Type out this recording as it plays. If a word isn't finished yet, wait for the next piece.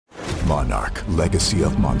Monarch, Legacy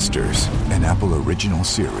of Monsters, an Apple original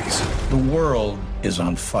series. The world is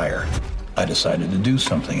on fire. I decided to do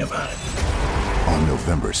something about it. On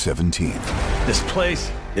November 17th. This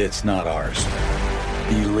place, it's not ours.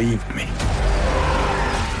 Believe me.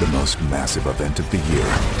 The most massive event of the year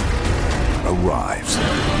arrives.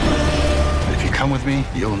 If you come with me,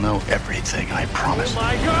 you'll know everything, I promise. Oh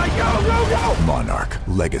my God, go! Monarch,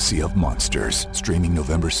 Legacy of Monsters. Streaming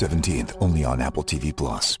November 17th, only on Apple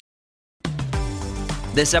TV+.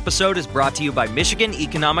 This episode is brought to you by Michigan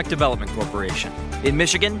Economic Development Corporation. In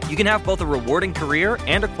Michigan, you can have both a rewarding career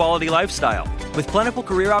and a quality lifestyle, with plentiful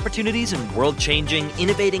career opportunities in world-changing,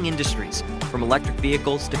 innovating industries, from electric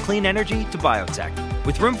vehicles to clean energy to biotech,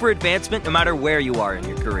 with room for advancement no matter where you are in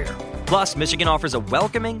your career. Plus, Michigan offers a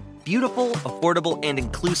welcoming, beautiful, affordable, and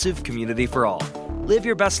inclusive community for all. Live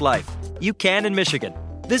your best life. You can in Michigan.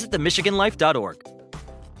 Visit themichiganlife.org.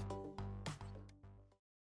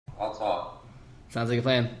 I'll talk. Sounds like a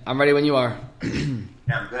plan. I'm ready when you are. Yeah,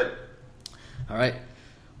 I'm good. All right.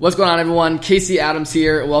 What's going on, everyone? Casey Adams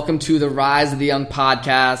here. Welcome to the Rise of the Young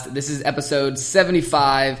podcast. This is episode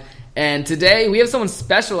 75. And today we have someone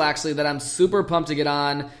special, actually, that I'm super pumped to get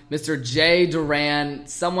on. Mr. Jay Doran,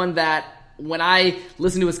 someone that when I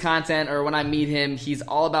listen to his content or when I meet him, he's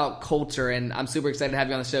all about culture. And I'm super excited to have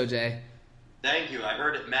you on the show, Jay. Thank you. I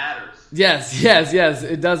heard it matters. Yes.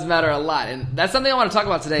 It does matter a lot. And that's something I want to talk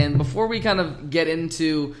about today. And before we kind of get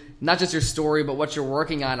into not just your story, but what you're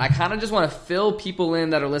working on, I kind of just want to fill people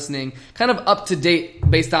in that are listening kind of up to date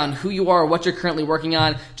based on who you are, what you're currently working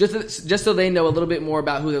on, just so they know a little bit more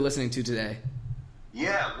about who they're listening to today.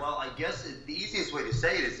 Yeah, well, I guess the easiest way to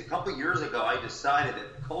say it is a couple years ago I decided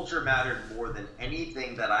that culture mattered more than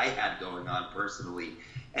anything that I had going on personally.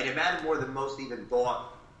 And it mattered more than most even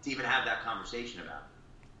thought to even have that conversation about.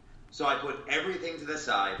 So I put everything to the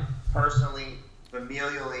side, personally,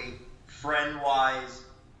 familially, friend-wise,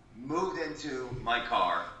 moved into my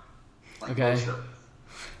car, like most of them,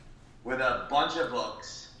 with a bunch of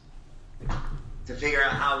books to figure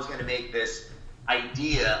out how I was going to make this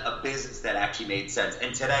idea a business that actually made sense.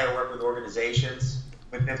 And today I work with organizations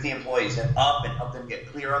with 50 employees and help them get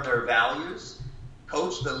clear on their values,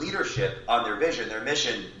 coach the leadership on their vision, their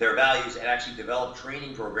mission, their values, and actually develop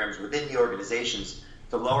training programs within the organizations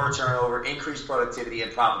to lower turnover, increase productivity,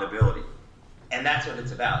 and profitability. And that's what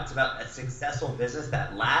it's about. It's about a successful business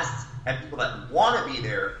that lasts and people that want to be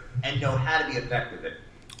there and know how to be effective in it.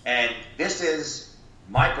 And this is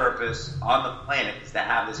my purpose on the planet, is to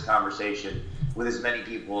have this conversation with as many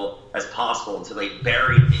people as possible until they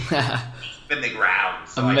bury me in the ground.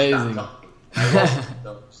 So Amazing. I stop talking. I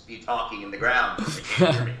won't just be talking in the ground. They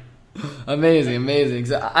can't hear me. Amazing.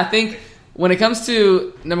 So I think when it comes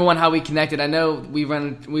to, number one, how we connected, I know we've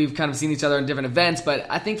kind of seen each other in different events, but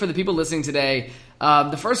I think for the people listening today,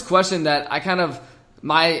 the first question that I kind of,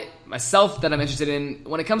 myself that I'm interested in,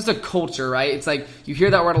 when it comes to culture, right? It's like you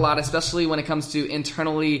hear that word a lot, especially when it comes to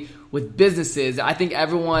internally with businesses. I think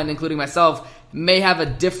everyone, including myself, may have a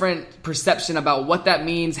different perception about what that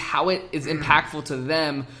means, how it is impactful to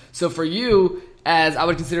them. So for you, as I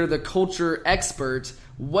would consider the culture expert,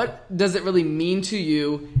 what does it really mean to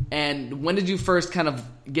you, and when did you first kind of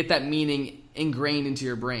get that meaning ingrained into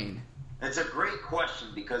your brain? It's a great question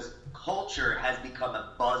because culture has become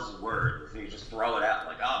a buzzword. So you just throw it out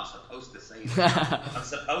like, oh, I'm supposed to say this. I'm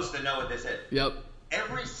supposed to know what this is. Yep.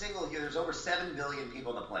 Every single year, there's over 7 billion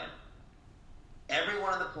people on the planet.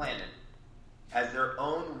 Everyone on the planet has their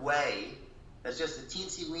own way that's just a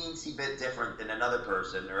teensy-weensy bit different than another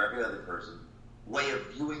person or every other person way of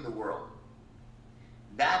viewing the world.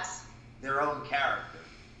 That's their own character.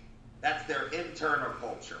 That's their internal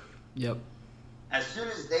culture. Yep. As soon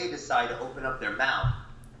as they decide to open up their mouth,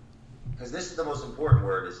 because this is the most important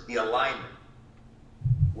word, is the alignment.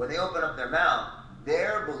 When they open up their mouth,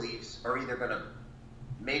 their beliefs are either going to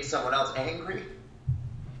make someone else angry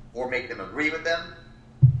or make them agree with them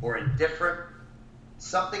or indifferent.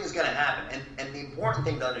 Something is going to happen. And the important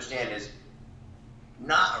thing to understand is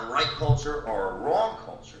not a right culture or a wrong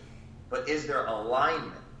culture, but is there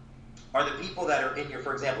alignment? Are the people that are in your,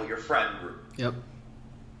 for example, your friend group? Yep.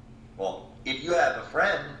 Well, if you have a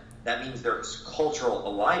friend, that means there's cultural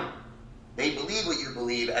alignment. They believe what you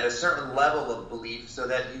believe at a certain level of belief so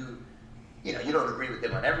that you don't agree with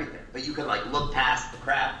them on everything, but you can like look past the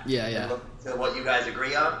crap. Yeah. And look to what you guys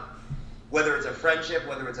agree on. Whether it's a friendship,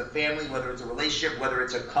 whether it's a family, whether it's a relationship, whether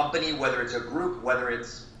it's a company, whether it's a group, whether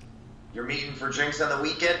it's you're meeting for drinks on the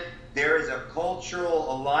weekend, there is a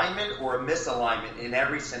cultural alignment or a misalignment in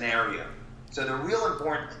every scenario. So the real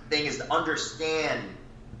important thing is to understand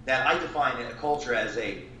that I define a culture as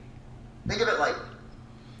think of it like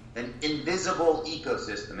an invisible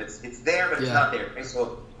ecosystem. It's there, but it's Yeah. not there. Okay?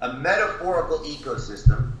 So a metaphorical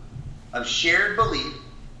ecosystem of shared belief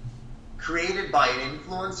created by an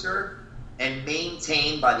influencer and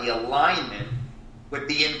maintained by the alignment with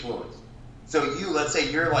the influence. So let's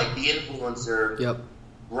say you're like the influencer Yep.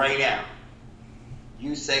 right now.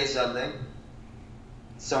 You say something,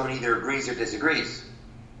 someone either agrees or disagrees.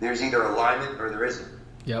 There's either alignment or there isn't.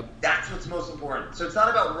 Yep. That's what's most important. So it's not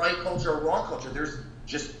about right culture or wrong culture. There's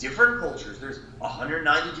just different cultures. There's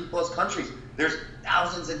 192 plus countries. There's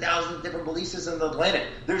thousands and thousands of different belief systems on the planet.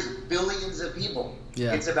 There's billions of people.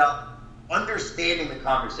 Yeah. It's about understanding the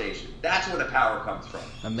conversation. That's where the power comes from.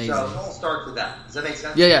 Amazing. So it all starts with that. Does that make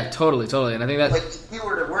sense? Yeah, totally. And I think that Like if we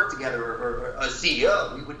were to work together or a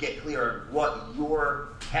CEO, we would get clear on what your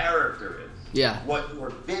character is. Yeah. What your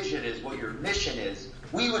vision is, what your mission is.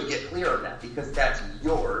 We would get clear on that because that's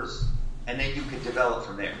yours, and then you could develop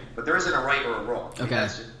from there. But there isn't a right or a wrong. Okay.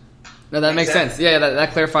 No, that makes sense. Yeah,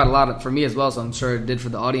 that clarified a lot for me as well, so I'm sure it did for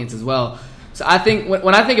the audience as well. So I think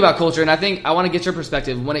when I think about culture, and I want to get your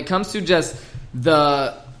perspective, when it comes to just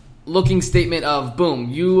the looking statement of, boom,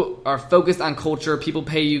 you are focused on culture, people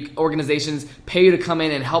pay you, organizations pay you to come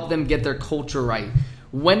in and help them get their culture right.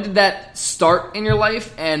 When did that start in your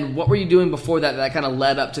life, and what were you doing before that kind of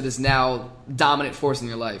led up to this now dominant force in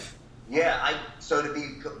your life? Yeah, so to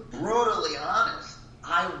be brutally honest,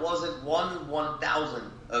 I wasn't 1/1000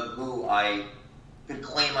 of who I could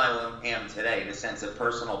claim I am today in the sense of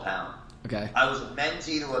personal power. Okay. I was a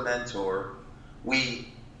mentee to a mentor.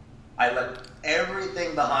 I left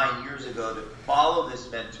everything behind years ago to follow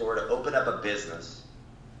this mentor to open up a business.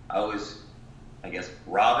 I was, I guess,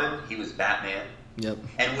 Robin. He was Batman. Yep.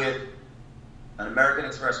 And with an American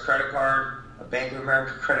Express credit card, a Bank of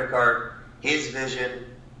America credit card, his vision,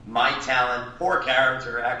 my talent, poor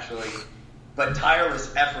character actually, but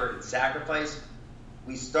tireless effort and sacrifice,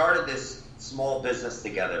 we started this small business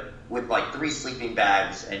together with like 3 sleeping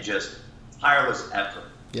bags and just tireless effort.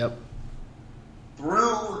 Yep.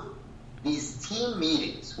 Through these team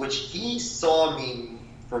meetings, which he saw me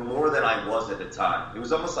for more than I was at the time. It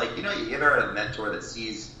was almost like, you ever had a mentor that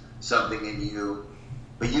sees something in you,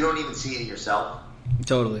 but you don't even see it in yourself?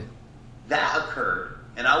 Totally. That occurred,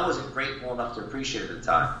 and I wasn't grateful enough to appreciate it at the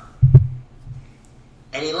time.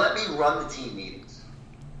 And he let me run the team meetings.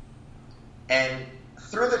 And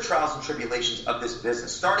through the trials and tribulations of this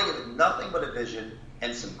business, starting with nothing but a vision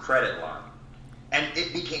and some credit line, and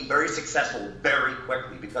it became very successful very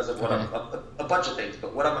quickly because of what a bunch of things.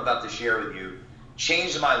 But what I'm about to share with you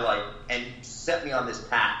changed my life and set me on this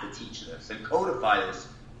path to teach this and codify this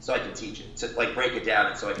so I can teach it, to like break it down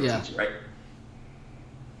and so I can teach it, right?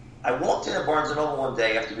 I walked into Barnes & Noble one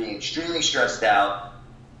day after being extremely stressed out,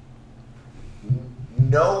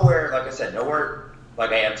 nowhere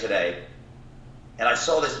like I am today, and I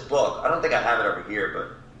saw this book. I don't think I have it over here, but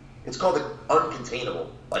it's called The Uncontainable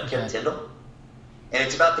by Kim Tyndall, and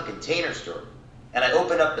it's about the Container Store. And I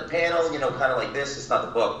opened up the panel, kind of like this. It's not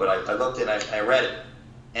the book, but I looked and I read it.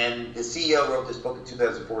 And the CEO wrote this book in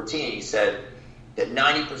 2014. He said that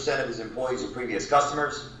 90% of his employees are previous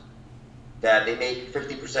customers, that they make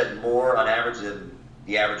 50% more on average than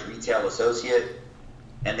the average retail associate,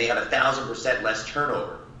 and they had 1,000% less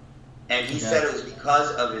turnover. And he said it was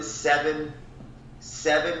because of his seven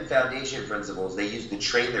foundation principles they used to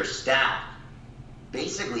train their staff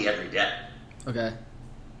basically every day. Okay.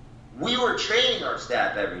 We were training our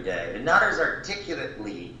staff every day, and not as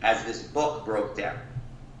articulately as this book broke down.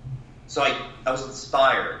 So I was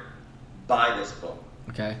inspired by this book.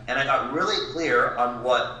 Okay. And I got really clear on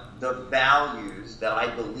what the values that I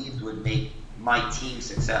believed would make my team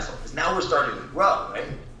successful. Because now we're starting to grow, right?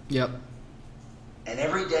 Yep. And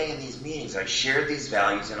every day in these meetings, I shared these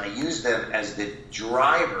values, and I used them as the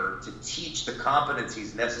driver to teach the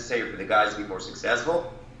competencies necessary for the guys to be more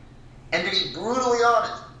successful. And to be brutally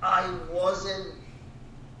honest, I wasn't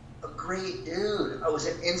a great dude. I was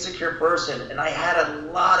an insecure person, and I had a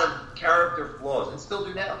lot of character flaws, and still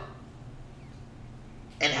do now.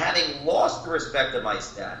 And having lost the respect of my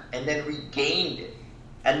staff, and then regained it,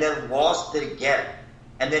 and then lost it again,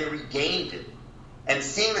 and then regained it, and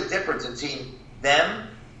seeing the difference between them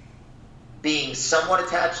being somewhat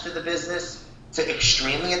attached to the business to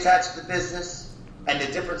extremely attached to the business, and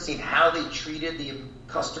the difference in how they treated the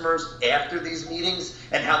customers after these meetings,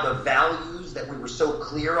 and how the values that we were so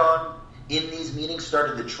clear on in these meetings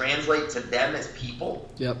started to translate to them as people.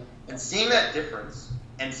 Yep. And seeing that difference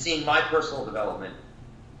and seeing my personal development,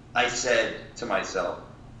 I said to myself,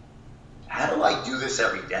 how do I do this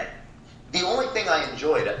every day? The only thing I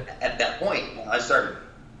enjoyed at that point, I started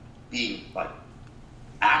being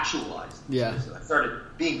actualized. Yeah. I started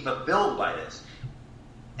being fulfilled by this.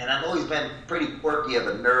 And I've always been pretty quirky of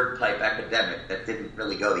a nerd type academic that didn't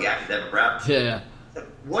really go the academic route. Yeah.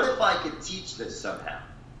 What if I could teach this somehow?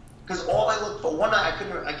 Because all I looked for, one night,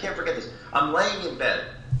 I can't forget this. I'm laying in bed,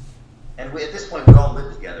 and at this point we all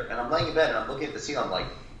lived together, and I'm laying in bed and I'm looking at the ceiling, I'm like,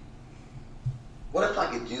 what if I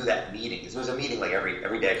could do that meeting? Because it was a meeting like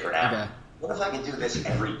every day for an hour. Okay. What if I could do this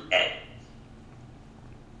every day?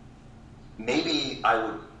 Maybe I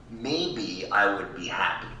would be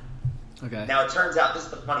happy. Okay. Now, it turns out, this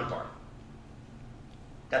is the funny part.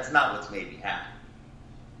 That's not what's made me happy.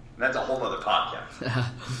 And that's a whole other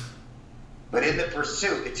podcast. But in the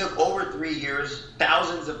pursuit, it took over 3 years,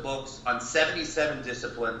 thousands of books on 77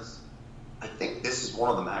 disciplines. I think this is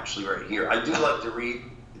one of them actually right here. I do like to read.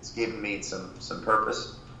 It's given me some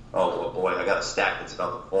purpose. Oh, boy, I got a stack that's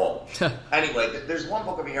about to fall. Anyway, there's one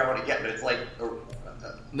book over here I want to get, but it's like...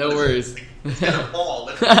 no worries. It's going to fall.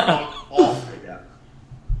 It's going to fall right now.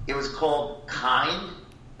 It was called Kind,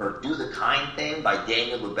 or Do the Kind Thing by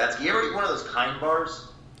Daniel Lubetzky. You ever eat one of those Kind bars?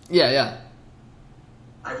 Yeah.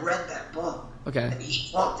 I read that book. Okay. And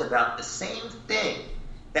he talked about the same thing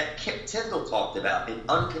that Kip Tyndall talked about in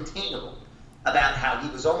Uncontainable, about how he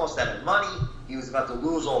was almost out of money, he was about to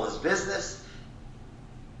lose all his business,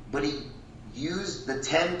 but he used the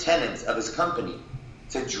 10 tenets of his company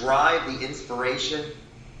to drive the inspiration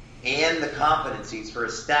and the competencies for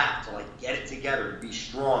his staff to get it together and be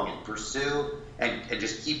strong and pursue and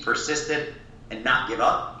just keep persistent and not give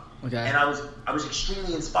up. Okay. And I was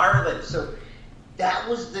extremely inspired by it. So that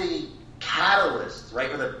was the catalyst,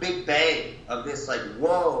 right, or the big bang of this,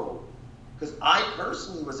 whoa. Because I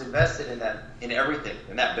personally was invested in everything,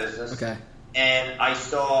 in that business. Okay. And I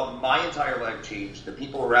saw my entire life change, the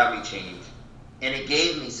people around me change. And it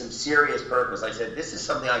gave me some serious purpose. I said, this is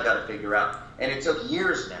something I got to figure out. And it took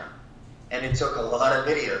years now. And it took a lot of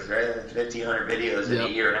videos, right? 1,500 videos in a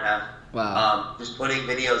year and a half. Wow. Just putting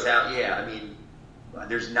videos out. Yeah, I mean,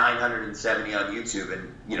 there's 970 on YouTube,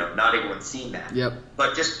 and, not everyone's seen that. Yep.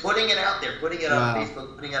 But just putting it out there, putting it on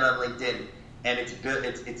Facebook, putting it on LinkedIn, and it's good.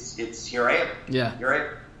 It's here I am. Yeah. Here I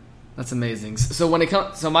am. That's amazing. So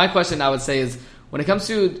my question I would say is, when it comes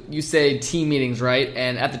to, you say, team meetings, right?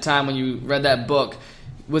 And at the time when you read that book,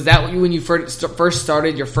 was that when you first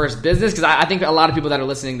started your first business? Because I think a lot of people that are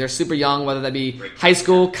listening, they're super young, whether that be high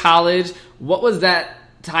school, college. What was that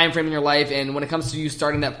time frame in your life? And when it comes to you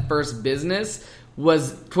starting that first business,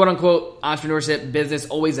 was quote-unquote entrepreneurship business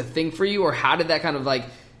always a thing for you? Or how did that kind of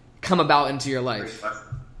come about into your life?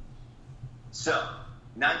 So,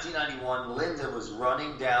 1991, Linda was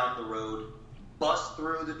running down the road, bust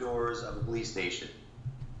through the doors of a police station.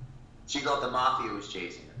 She thought the mafia was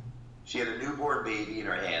chasing her. She had a newborn baby in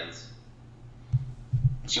her hands,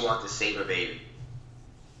 and she wanted to save her baby.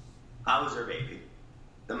 I was her baby.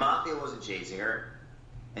 The mafia wasn't chasing her,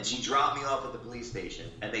 and she dropped me off at the police station,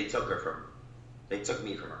 and they took her from her. They took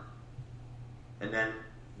me from her. And then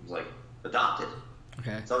it was adopted.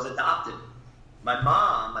 Okay. So I was adopted. My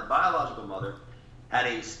mom, my biological mother, had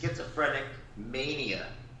a schizophrenic mania,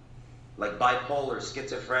 bipolar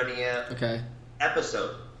schizophrenia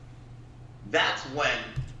episode. That's when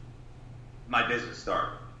my business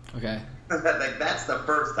started. Okay. That's the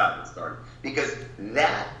first time it started. Because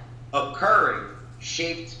that occurring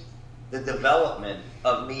shaped the development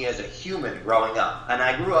of me as a human growing up. And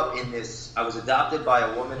I grew up I was adopted by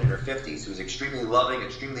a woman in her 50s who was extremely loving,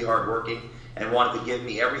 extremely hardworking, and wanted to give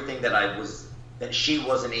me everything that she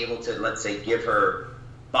wasn't able to, let's say, give her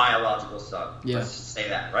biological son. Yeah. Let's just say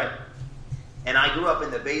that, right? And I grew up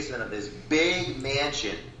in the basement of this big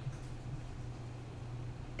mansion.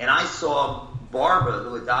 And I saw Barbara,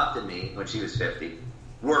 who adopted me when she was 50,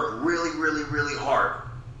 work really, really, really hard.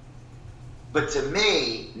 But to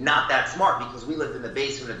me, not that smart, because we lived in the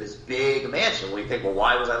basement of this big mansion. We think, well,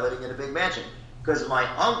 why was I living in a big mansion? Because my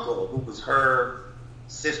uncle, who was her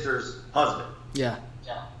sister's husband,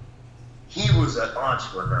 he was an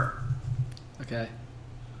entrepreneur. Okay.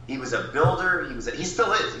 He was a builder. He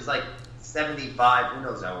still is. He's 75. Who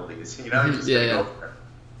knows how old he is? He's just go for it.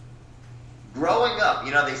 Growing up,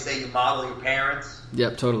 they say you model your parents.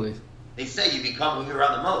 Yep, totally. They say you become who you're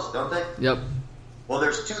around the most, don't they? Yep. Well,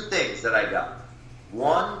 there's two things that I got.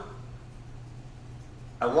 One,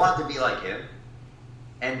 I wanted to be like him.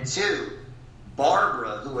 And two,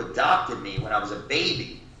 Barbara, who adopted me when I was a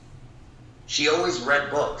baby, she always read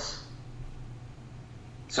books.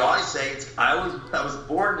 So I say I was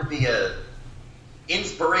born to be a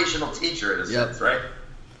inspirational teacher in a sense, right?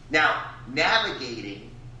 Now,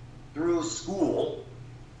 navigating through school,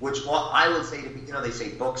 which I would say to be, they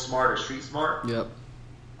say book smart or street smart. Yep.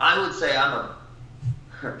 I would say I'm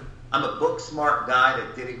a book smart guy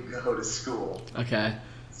that didn't go to school. Okay.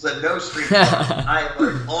 So no street smart. I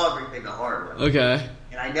learned everything the hard way. Okay.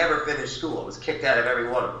 And I never finished school. I was kicked out of every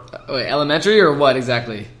one of them. Wait, elementary or what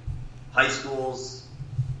exactly? High schools,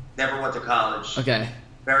 never went to college. Okay.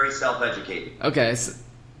 Very self-educated. Okay, so,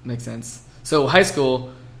 makes sense. So high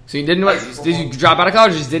school, so you didn't, did you drop out of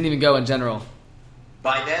college or just didn't even go in general?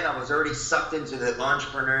 By then, I was already sucked into the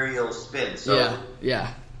entrepreneurial spin. So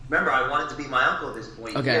yeah. Remember, I wanted to be my uncle at this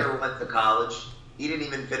point. Okay. He never went to college. He didn't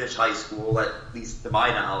even finish high school, at least to my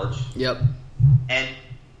knowledge. Yep. And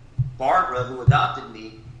Barbara, who adopted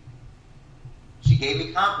me, she gave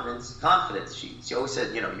me confidence. She always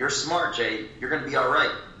said, you're smart, Jay. You're going to be all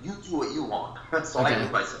right. You do what you want. So I knew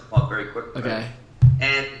myself up very quickly. Okay.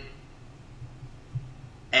 And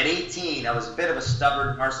at 18, I was a bit of a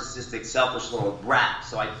stubborn, narcissistic, selfish little brat.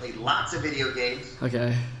 So I played lots of video games.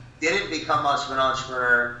 Okay. Didn't become much of an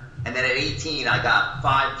entrepreneur. And then at 18, I got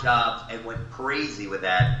 5 jobs and went crazy with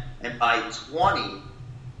that. And by 20,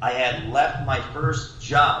 I had left my first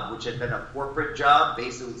job, which had been a corporate job,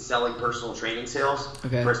 basically selling personal training sales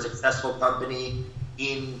for a successful company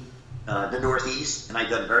in the Northeast. And I'd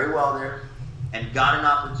done very well there. And got an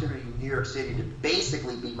opportunity in New York City to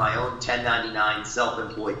basically be my own 1099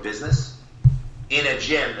 self-employed business in a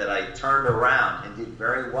gym that I turned around and did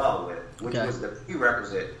very well with, which was the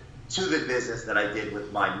prerequisite to the business that I did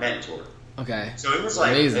with my mentor. Okay. So it was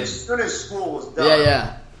like, amazing. As soon as school was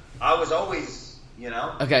done, I was always,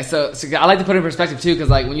 Okay, so I like to put it in perspective too, because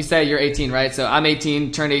like when you say you're 18, right? So I'm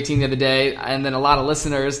 18, turned 18 the other day, and then a lot of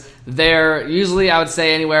listeners, they're usually, I would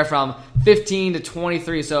say, anywhere from 15 to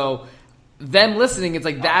 23, so them listening, it's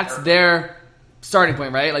like that's their starting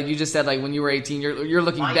point, right? Like you just said, like when you were 18, you're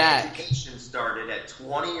looking back. My education started at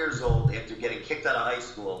 20 years old after getting kicked out of high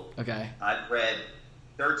school. Okay. I've read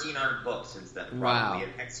 1,300 books since then, probably,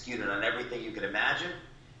 and executed on everything you could imagine.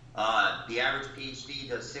 The average PhD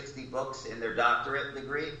does 60 books in their doctorate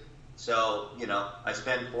degree. So, I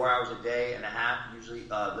spend 4 hours a day and a half usually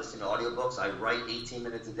listening to audiobooks. I write 18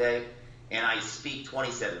 minutes a day. And I speak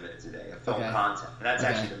 27 minutes a day of film content. And that's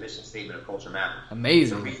actually the mission statement of Culture Matters.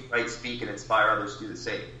 Amazing. To read, write, speak, and inspire others to do the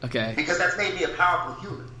same. Okay. Because that's made me a powerful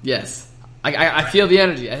human. Yes. I feel the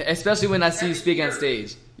energy, especially when I see you speak on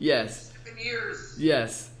stage. Yes. 7 years.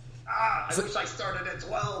 Yes. I wish I started at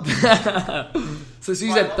 12. so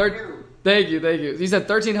you said Thank you. You said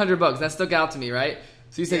 1,300 books. That stuck out to me, right?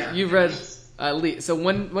 So you said you've read at least. So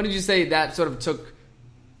when did you say that sort of took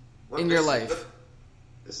in your life?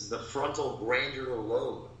 This is the frontal grandular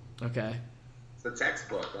lobe. Okay. It's the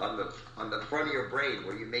textbook on the front of your brain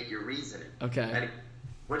where you make your reasoning. Okay.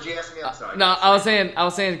 What'd you ask me? I'm sorry. No, I was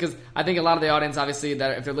saying because I think a lot of the audience, obviously,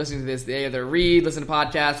 that if they're listening to this, they either read, listen to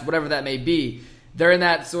podcasts, whatever that may be. They're in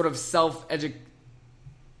that sort of just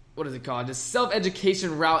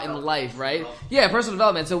self-education route in life, right? Yeah, personal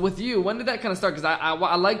development. So with you, when did that kind of start? Because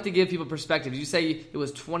I like to give people perspective. Did you say it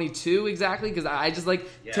was 22 exactly? Because I just like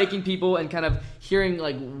taking people and kind of hearing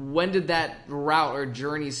like when did that route or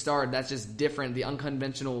journey start? That's just different, the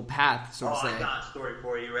unconventional path, so to say. I got a story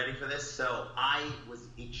for you. You ready for this? So I was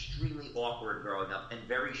extremely awkward growing up and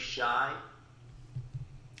very shy.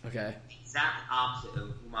 Okay. Exact opposite of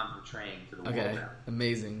whom I'm portraying to the world now.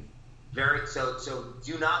 Amazing. So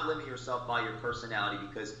do not limit yourself by your personality,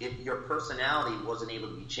 because if your personality wasn't able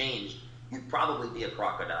to be changed, you'd probably be a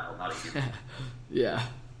crocodile, not a human. Yeah.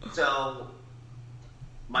 So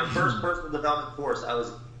my first personal development course, I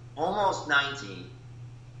was almost 19.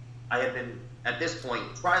 I had been, at this point,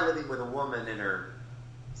 try living with a woman in her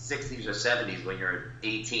 60s or 70s when you're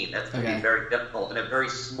 18. That's going to be very difficult. In a very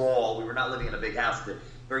small, we were not living in a big house, it's a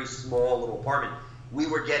very small little apartment. We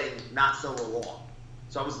were getting not so along.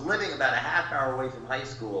 So I was living about a half hour away from high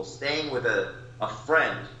school, staying with a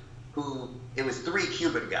friend who, it was 3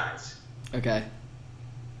 Cuban guys. Okay.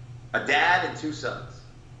 A dad and 2 sons.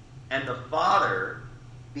 And the father,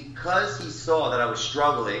 because he saw that I was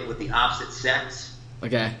struggling with the opposite sex,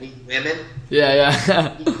 women, he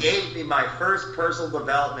gave me my first personal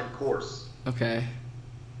development course. Okay.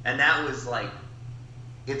 And that was like,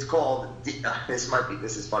 it's called, this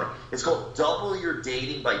is funny, it's called Double Your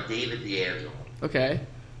Dating by David D'Angelo. Okay.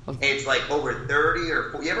 It's like over 30 or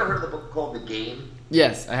 40. You ever heard of the book called The Game?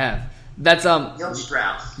 Yes, I have. That's Neil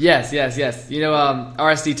Strauss. Yes. You know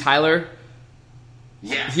R.S.D. Tyler?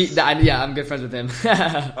 Yes. I'm good friends with him.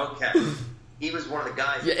 Okay. He was one of the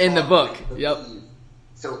guys in the book. Yep.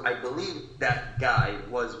 So I believe that guy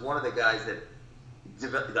was one of the guys that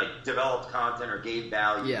developed content or gave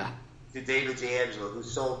value to David D'Angelo, who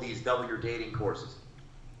sold these Double Your Dating courses.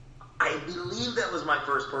 I believe that was my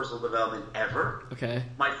first personal development ever. Okay.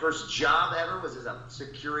 My first job ever was as a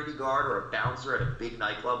security guard or a bouncer at a big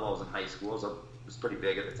nightclub while I was in high school, so it was pretty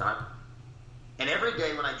big at the time. And every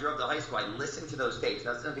day when I drove to high school, I listened to those tapes.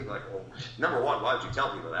 Now, some people are like, well, number one, why would you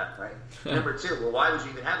tell people that, right? Number two, well, why would you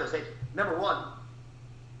even have those tapes? Number one,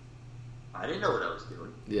 I didn't know what I was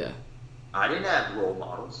doing. Yeah. I didn't have role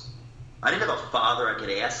models. I didn't have a father I could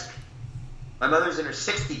ask. My mother's in her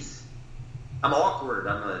 60s. I'm awkward.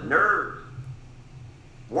 I'm a nerd.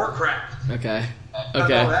 Warcraft. Okay. I don't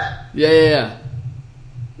know that. Yeah.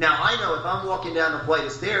 Now, I know if I'm walking down the flight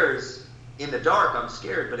of stairs in the dark, I'm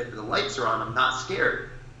scared. But if the lights are on, I'm not scared.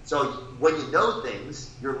 So when you know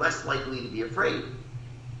things, you're less likely to be afraid.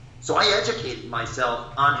 So I educated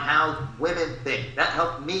myself on how women think. That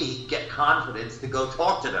helped me get confidence to go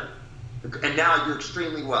talk to them. And now I do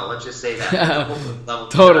extremely well. Let's just say that.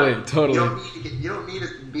 Totally. You don't need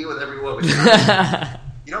to be with every woman.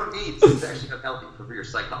 You don't need to. It's actually not healthy for your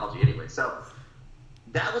psychology anyway. So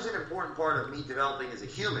that was an important part of me developing as a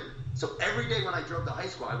human. So every day when I drove to high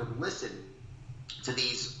school, I would listen to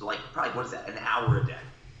these, like, probably, an hour a day.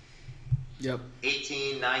 Yep.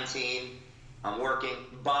 18, 19, I'm working.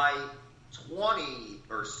 By 20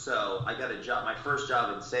 or so, I got a job, my first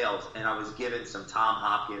job in sales, and I was given some Tom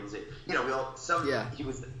Hopkins. He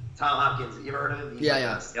was Tom Hopkins. You ever heard of him? He's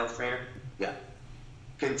a sales trainer. Yeah.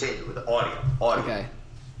 Continue with the audio. Okay.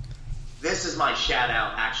 This is my shout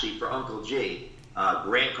out actually for Uncle G,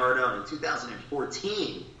 Grant Cardone. In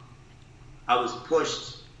 2014, I was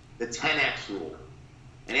pushed the 10x rule,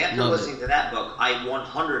 and after listening to that book, I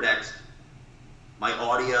 100x'd my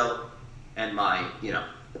audio and my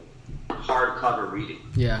hardcover reading.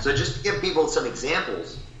 Yeah. So just to give people some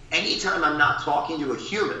examples, anytime I'm not talking to a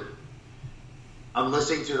human, I'm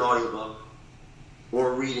listening to an audiobook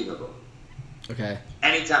or reading a book. Okay.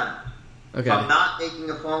 Anytime. Okay. If I'm not making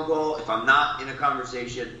a phone call, if I'm not in a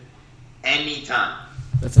conversation, anytime.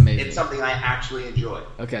 That's amazing. It's something I actually enjoy.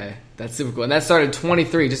 Okay. That's super cool. And that started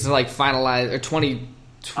 23, just to like finalize, or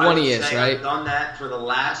 20-ish, right? I've done that for the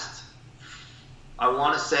last, I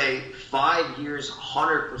want to say, 5 years,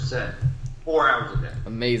 100%, 4 hours a day.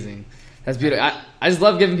 Amazing. That's beautiful. I just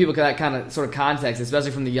love giving people that kind of sort of context,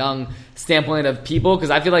 especially from the young standpoint of people, because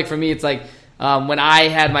I feel like for me it's like when I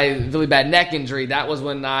had my really bad neck injury, that was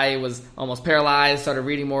when I was almost paralyzed, started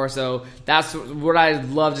reading more. So that's what I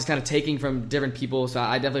love, just kind of taking from different people. So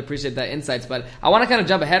I definitely appreciate that insights. But I want to kind of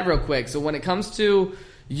jump ahead real quick. So when it comes to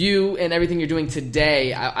you and everything you're doing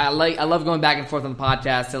today, I love going back and forth on the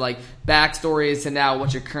podcast to like backstories to now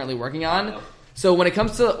what you're currently working on. So when it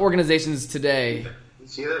comes to organizations today, you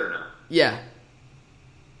see that or not? Yeah.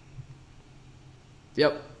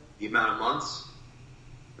 Yep. The amount of months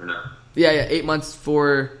or no? Yeah, 8 months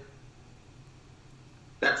for...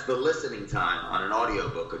 That's the listening time on an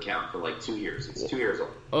audiobook account for like 2 years. It's 2 years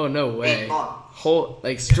old. Oh, no way. 8 months.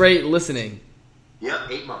 Like straight listening. Yep,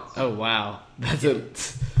 8 months. Oh, wow. That's good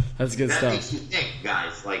stuff. That makes you think,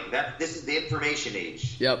 guys. Like that. This is the information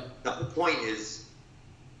age. Yep. The whole point is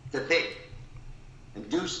to think and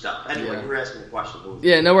do stuff. Anyway, you were asking a question.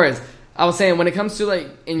 Yeah, no worries. I was saying, when it comes to, like,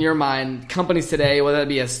 in your mind, companies today, whether it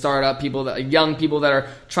be a startup, young people that are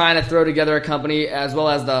trying to throw together a company, as well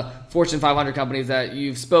as the Fortune 500 companies that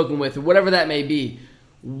you've spoken with, whatever that may be,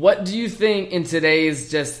 what do you think in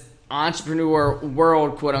today's just entrepreneur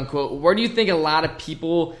world, quote unquote, where do you think a lot of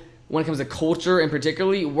people, when it comes to culture and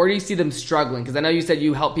particularly, where do you see them struggling? Because I know you said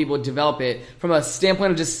you help people develop it from a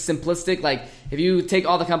standpoint of just simplistic, like if you take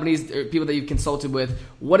all the companies or people that you've consulted with,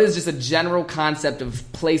 what is just a general concept of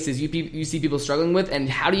places you see people struggling with, and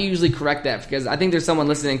how do you usually correct that? Because I think there's someone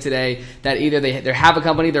listening today that either they have a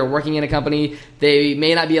company, they're working in a company, they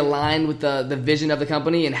may not be aligned with the vision of the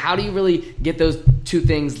company, and how do you really get those two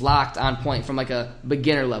things locked on point from like a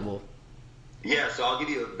beginner level? Yeah, so I'll give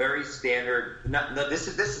you a very standard. No, this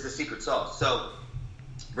is the secret sauce. So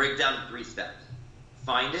break down in 3 steps: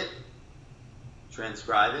 find it,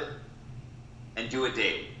 transcribe it, and do it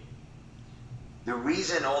daily. The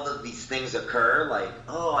reason all of these things occur, like,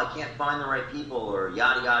 oh, I can't find the right people, or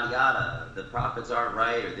yada yada yada, the profits aren't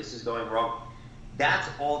right, or this is going wrong, that's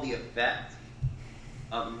all the effect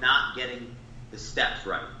of not getting the steps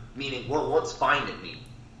right. Meaning, well, what's find it mean?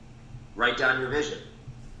 Write down your vision.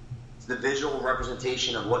 It's the visual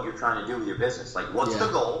representation of what you're trying to do with your business. Like, what's the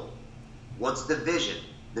goal? What's the vision?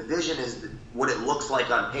 The vision is what it looks like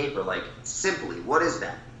on paper. Like, simply, what is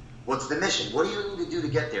that? What's the mission? What do you need to do to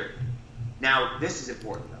get there? Now, this is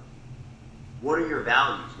important, though. What are your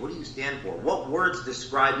values? What do you stand for? What words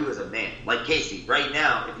describe you as a man? Like Casey, right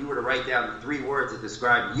now, if you were to write down the 3 words that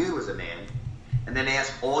describe you as a man, and then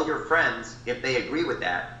ask all your friends if they agree with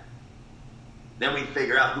that, then we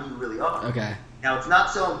figure out who you really are. Okay. Now, it's not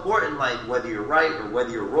so important like whether you're right or whether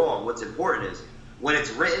you're wrong. What's important is when it's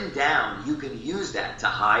written down, you can use that to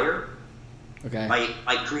hire, Okay.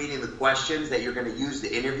 By creating the questions that you're going to use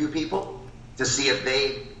to interview people to see if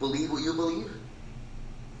they believe what you believe.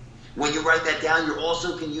 When you write that down, you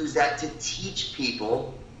also can use that to teach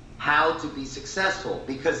people how to be successful.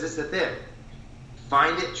 Because this is the thing.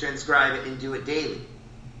 Find it, transcribe it, and do it daily.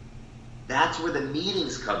 That's where the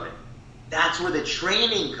meetings come in. That's where the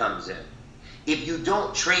training comes in. If you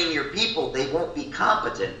don't train your people, they won't be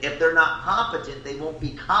competent. If they're not competent, they won't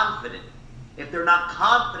be confident. If they're not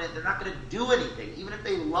confident, they're not going to do anything. Even if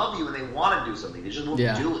they love you and they want to do something, they just won't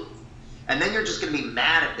do it. And then you're just going to be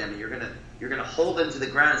mad at them, and you're going to hold them to the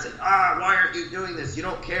ground and say, why aren't you doing this? You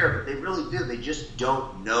don't care. But they really do. They just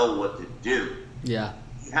don't know what to do. Yeah.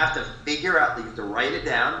 You have to figure out, you have to write it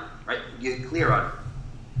down, right? Get clear on it.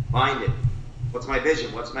 Find it. What's my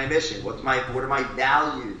vision? What's my mission? What are my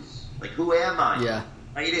values? Like, who am I? Yeah.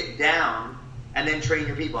 Write it down, and then train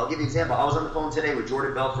your people. I'll give you an example. I was on the phone today with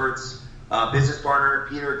Jordan Belfort's business partner,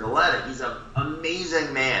 Peter Galetta. He's an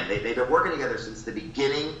amazing man. They've been working together since the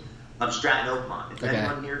beginning of Stratton Oakmont. If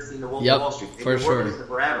anyone here has seen The Wolf of Wall Street, they've been working together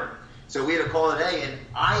forever. So we had a call today, and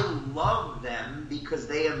I love them because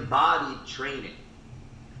they embodied training.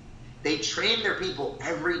 They train their people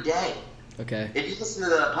every day. Okay. If you listen to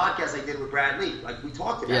the podcast I did with Brad Lee, like we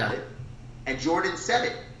talked about it, and Jordan said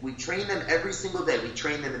it. We train them every single day. We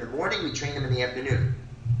train them in the morning. We train them in the afternoon.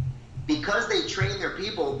 Because they train their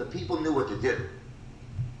people, the people knew what to do.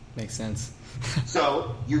 Makes sense.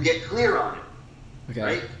 So you get clear on it. Okay.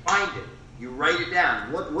 Right? Find it. You write it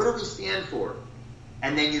down. What do we stand for?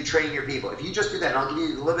 And then you train your people. If you just do that, and I'll give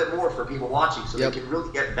you a little bit more for people watching so they can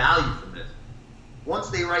really get value from this. Once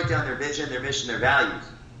they write down their vision, their mission, their values,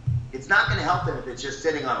 it's not going to help them if it's just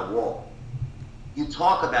sitting on a wall. You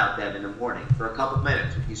talk about them in the morning for a couple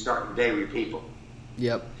minutes when you start your day with your people.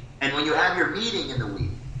 Yep. And when you have your meeting in the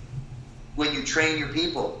week, when you train your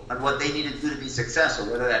people on what they need to do to be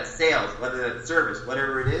successful, whether that's sales, whether that's service,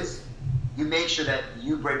 whatever it is, you make sure that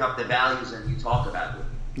you bring up the values and you talk about them.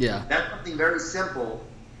 Yeah. That's something very simple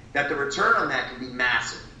that the return on that can be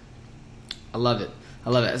massive. I love it.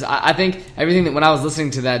 I think everything that when I was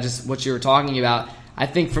listening to that, just what you were talking about, I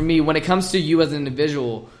think for me, when it comes to you as an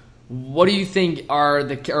individual, what do you think are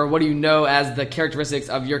what do you know as the characteristics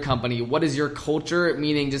of your company? What is your culture?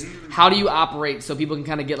 Meaning, just how do you operate so people can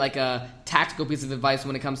kind of get like a tactical piece of advice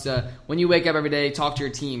when it comes to when you wake up every day, talk to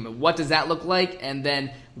your team. What does that look like? And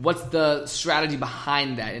then what's the strategy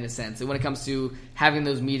behind that in a sense? And when it comes to having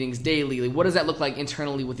those meetings daily, like, what does that look like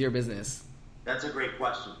internally with your business? That's a great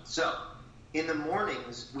question. So in the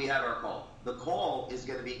mornings, we have our call. The call is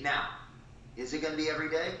going to be now. Is it going to be every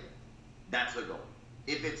day? That's the goal.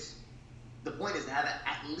 The point is to have it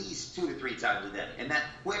at least 2 to 3 times a day. And that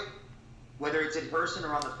quick, whether it's in person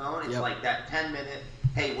or on the phone, it's like that 10-minute,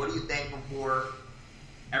 hey, what are you thankful for?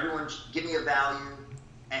 Everyone, give me a value.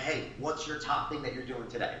 And hey, what's your top thing that you're doing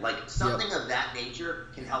today? Like something of that nature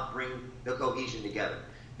can help bring the cohesion together.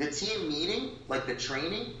 The team meeting, like the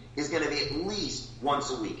training, is going to be at least once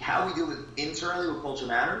a week. How we do it internally with Culture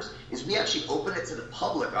Matters is we actually open it to the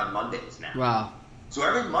public on Mondays now. Wow. So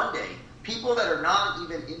every Monday, people that are not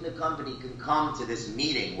even in the company can come to this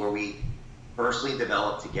meeting where we personally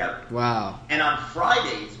develop together. Wow. And on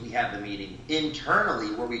Fridays, we have the meeting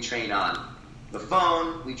internally where we train on the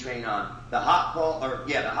phone, we train on the hot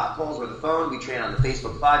calls or the phone, we train on the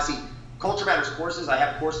Facebook 5. See, Culture Matters courses, I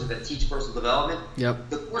have courses that teach personal development.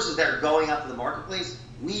 Yep. The courses that are going out to the marketplace,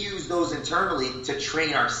 we use those internally to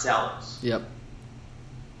train ourselves. Yep.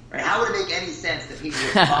 Right? How would it make any sense that people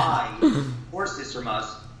would buy courses from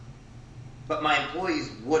us, but my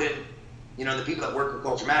employees wouldn't, the people that work with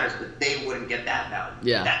Culture Matters, but they wouldn't get that value?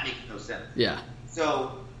 Yeah. That makes no sense. Yeah.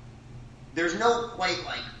 So there's no quite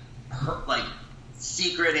like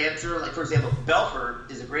secret answer. Like, for example,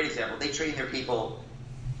 Belfort is a great example. They train their people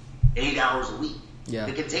 8 hours a week. Yeah.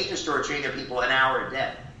 The Container Store train their people an hour a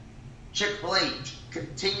day. Chick-fil-A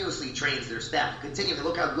continuously trains their staff.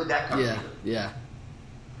 Look how good that company is. Yeah.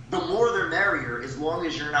 The more the merrier, as long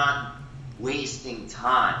as you're not wasting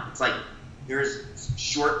time. It's like there's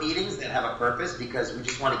short meetings that have a purpose because we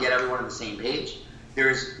just want to get everyone on the same page.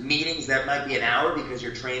 There's meetings that might be an hour because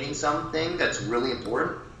you're training something that's really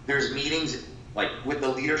important. There's meetings like with the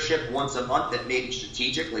leadership once a month that may be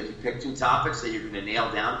strategic, like you pick 2 topics that you're going to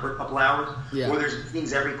nail down for a couple hours. Yeah. Or there's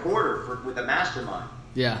meetings every quarter with a mastermind.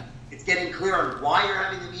 Yeah. It's getting clear on why you're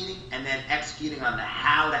having the meeting and then executing on the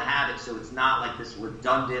how to have it so it's not like this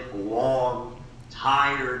redundant, long,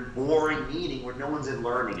 tired, boring meeting where no one's in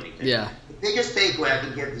learning anything. Yeah. The biggest takeaway I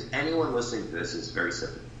can give to anyone listening to this is very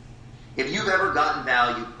simple. If you've ever gotten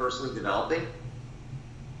value personally developing,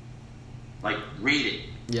 like reading,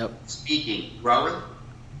 yep, speaking, growing,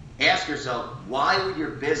 Ask yourself, why would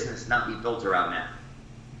your business not be built around that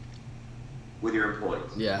with your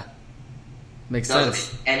employees? Yeah. Makes Doesn't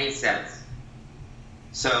sense. make any sense.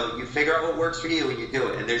 So you figure out what works for you and you do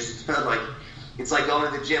it. And there's like, it's like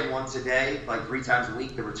going to the gym once a day, like 3 times a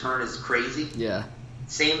week. The return is crazy. Yeah.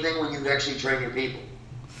 Same thing when you actually train your people.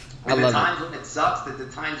 I And love the times it. when it sucks, that the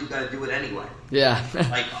times you got to do it anyway. Yeah.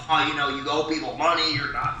 Like, you owe people money,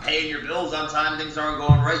 you're not paying your bills on time, things aren't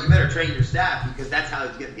going right. You better train your staff because that's how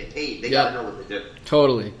it's going to get paid. They got to know what to do.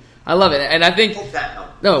 Totally. I love it. And I think, Hope that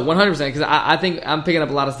helps. no, 100%, because I think I'm picking up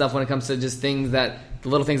a lot of stuff when it comes to just things the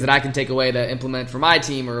little things that I can take away to implement for my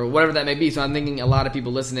team or whatever that may be. So I'm thinking a lot of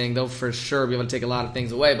people listening, they'll for sure be able to take a lot of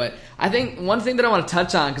things away. But I think one thing that I want to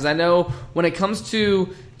touch on, because I know when it comes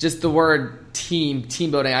to just the word team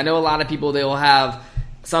building, I know a lot of people, they will have,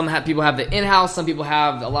 people have the in-house, some people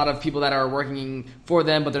have a lot of people that are working for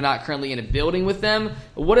them, but they're not currently in a building with them.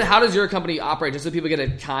 How does your company operate, just so people get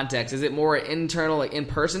a context? Is it more internal, like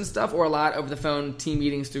in-person stuff, or a lot over the phone, team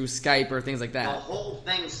meetings through Skype or things like that? The whole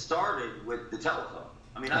thing started with the telephone.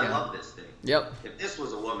 I mean, I love this thing. Yep. If this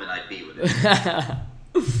was a woman, I'd be with it.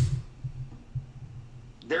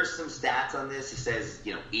 There's some stats on this. It says,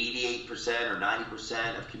 88% or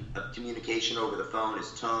 90% of communication over the phone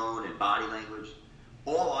is tone and body language.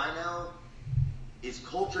 All I know is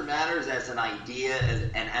culture matters as an idea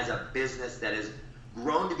and as a business that has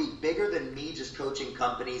grown to be bigger than me just coaching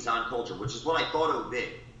companies on culture, which is what I thought it would be.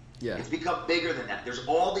 Yeah. It's become bigger than that. There's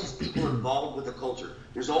all these people involved with the culture.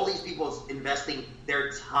 There's all these people investing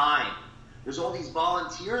their time. There's all these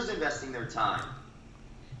volunteers investing their time.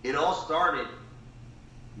 It all started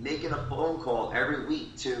making a phone call every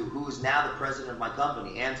week to who is now the president of my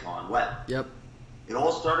company, Anton Webb. Yep. It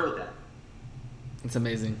all started with that. It's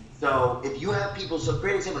amazing. So if you have people, so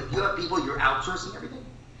great example, if you have people, you're outsourcing everything.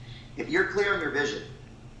 If you're clear on your vision,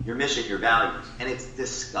 your mission, your values, and it's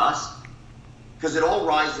discussed, because it all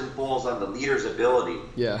rises and falls on the leader's ability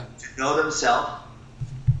Yeah. to know themselves,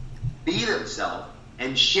 be themselves,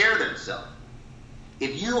 and share themselves.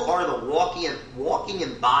 If you are the walking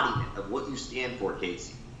embodiment of what you stand for,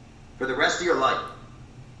 Casey, for the rest of your life,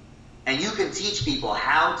 and you can teach people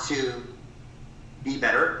how to be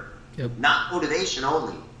better, Yep. not motivation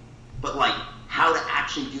only, but like how to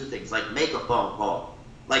actually do things, like make a phone call,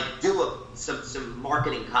 like do some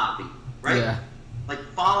marketing copy, right? Yeah. Like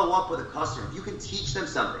follow up with a customer. If you can teach them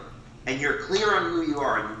something and you're clear on who you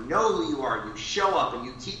are and you know who you are and you show up and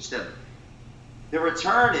you teach them, the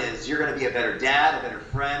return is you're going to be a better dad, a better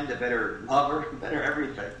friend, a better lover, a better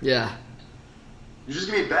everything. Yeah. You're just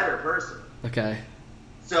going to be a better person. Okay.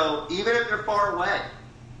 So even if they're far away,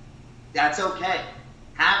 that's okay.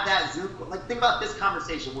 Have that Zoom call. Like, think about this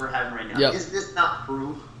conversation we're having right now. Yep. Is this not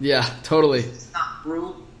proof? Yeah, totally. Is this not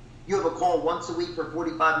proof? You have a call once a week for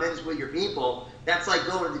 45 minutes with your people. That's like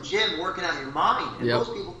going to the gym, working out your mind. And Yep.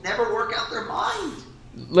 most people never work out their mind.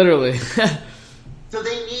 Literally. So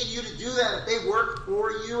they need you to do that. If they work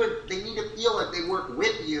for you, and they need to feel like they work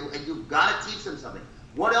with you, and you've got to teach them something.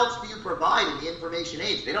 What else do you provide in the information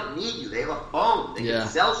age? They don't need you. They have a phone. They can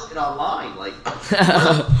sell shit online. Like,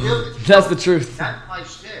 That's the truth. That's my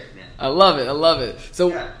shit, man. I love it. I love it. So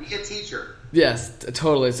Yeah, be a teacher. yes,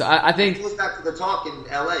 totally. So I think It goes back to the talk in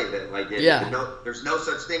LA that I did. Yeah. There's no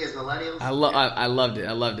such thing as millennials. I loved it.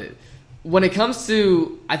 I loved it. When it comes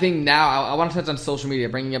to, I think now, I want to touch on social media,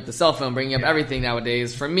 bringing up the cell phone, bringing up everything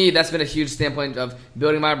nowadays. For me, that's been a huge standpoint of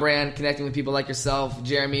building my brand, connecting with people like yourself,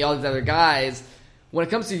 Jeremy, all these other guys. When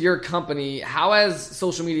it comes to your company, how has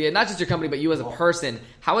social media, not just your company, but you as a person,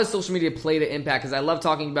 how has social media played an impact? Because I love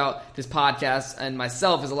talking about this podcast, and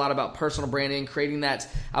myself is a lot about personal branding, creating that,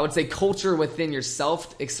 I would say, culture within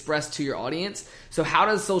yourself expressed to your audience. So how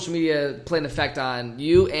does social media play an effect on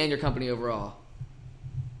you and your company overall?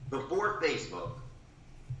 Before Facebook,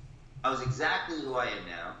 I was exactly who I am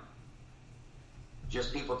now.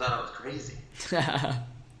 Just people thought I was crazy.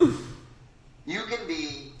 You can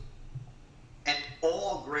be, and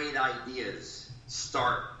all great ideas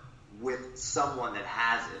start with someone that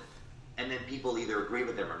has it, and then people either agree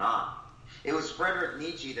with them or not. It was Friedrich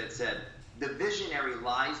Nietzsche that said, the visionary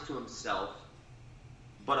lies to himself,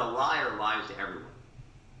 but a liar lies to everyone.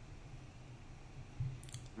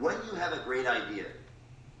 When you have a great idea,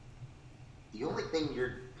 the only thing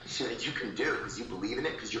that you can do is you believe in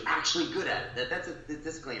it because you're actually good at it. That's a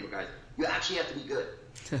disclaimer, guys. You actually have to be good.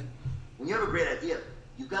 When you have a great idea,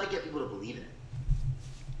 you've got to get people to believe in it.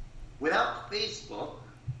 Without Facebook,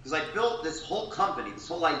 because I built this whole company, this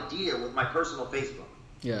whole idea with my personal Facebook.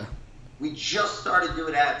 Yeah. We just started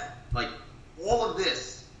doing ads. Like, all of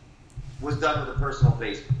this was done with a personal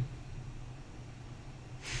Facebook.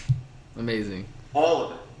 Amazing. All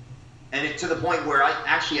of it. And to the point where I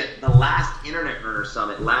actually, at the last Internet Earner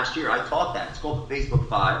Summit last year, I taught that. It's called the Facebook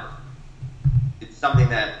 5. It's something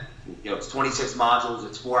that, it's 26 modules.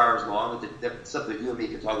 It's 4 hours long. It's something that you and me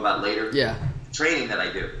can talk about later. Yeah. The training that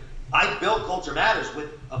I do. I built Culture Matters with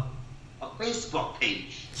a Facebook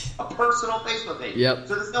page, a personal Facebook page. Yep.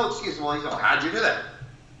 So there's no excuse. Well, how'd you do that?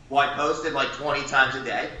 Well, I posted like 20 times a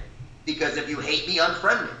day, because if you hate me,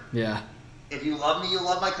 unfriend me. Yeah. If you love me, you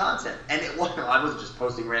love my content. And I wasn't just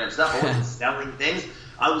posting random stuff. I wasn't selling things.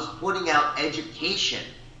 I was putting out education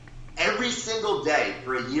every single day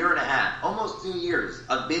for a year and a half, almost 2 years.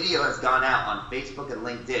 A video has gone out on Facebook and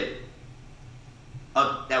LinkedIn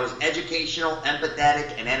that was educational,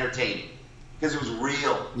 empathetic, and entertaining, because it was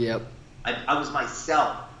real. Yep. I was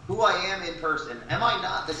myself. Who I am in person. Am I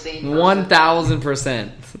not the same person?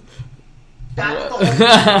 1,000%. That's the whole point,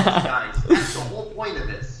 guys. That's the whole point of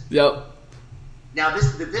this. Yep. Now, this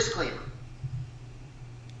is the disclaimer.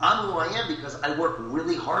 I'm who I am because I work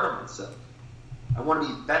really hard on myself. I want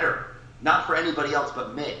to be better. Not for anybody else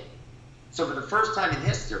but me. So for the first time in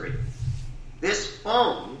history, this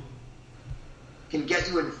phone can get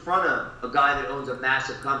you in front of a guy that owns a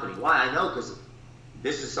massive company. Why? I know, because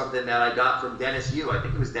this is something that I got from Dennis Yu. I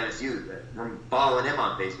think it was Dennis Yu, from following him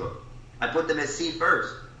on Facebook. I put them as C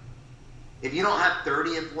first. If you don't have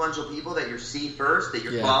 30 influential people that you're C first, that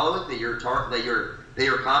you're following, that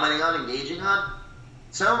you're commenting on, engaging on,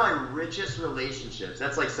 some of my richest relationships,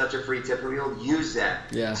 that's like such a free tip for people, use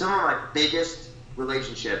that. Yeah. Some of my biggest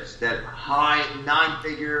relationships, that high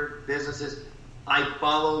 9-figure businesses, I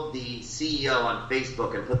followed the CEO on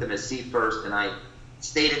Facebook and put them as C first, and I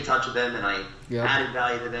stayed in touch with them, and I added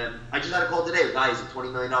value to them. I just had a call today. A guy, he's a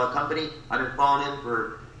 $20 million company. I've been following him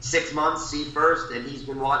for 6 months, see first, and he's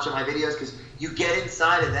been watching my videos, because you get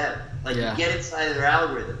inside of them. You get inside of their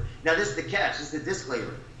algorithm. Now, this is the catch. This is the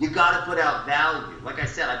disclaimer. You got to put out value. Like I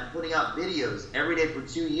said, I've been putting out videos every day for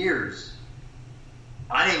 2 years.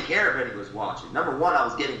 I didn't care if anybody was watching. Number one, I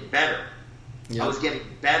was getting better. Yep. I was getting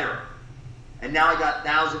better. And now I got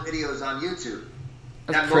 1,000 videos on YouTube.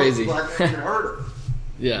 That's crazy. Most people haven't even heard of.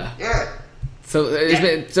 Yeah. Yeah. So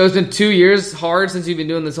it's been 2 years hard since you've been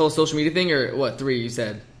doing this whole social media thing, or what? 3 you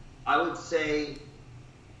said? I would say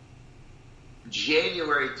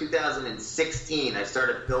January 2016. I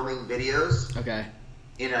started filming videos. Okay.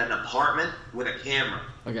 In an apartment with a camera.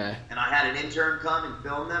 Okay. And I had an intern come and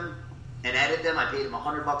film them and edit them. I paid him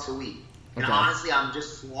 $100 a week. And honestly, I'm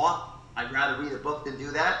just sloth. I'd rather read a book than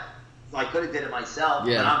do that. So I could have did it myself,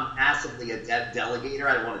 but I'm massively a delegator.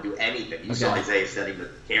 I don't want to do anything. You saw Isaiah setting the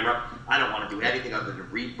camera. I don't want to do anything other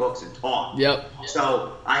than read books and talk. Yep.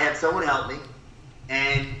 So I had someone help me,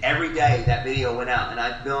 and every day that video went out, and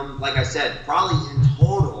I filmed, like I said, probably in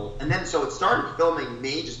total. And then so it started filming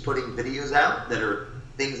me, just putting videos out that are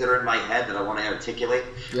things that are in my head that I want to articulate.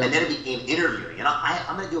 Yep. And then it became interviewing. And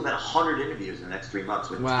I'm going to do about 100 interviews in the next 3 months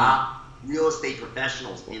with top real estate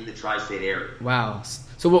professionals in the tri-state area. Wow.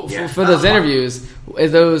 So for those interviews,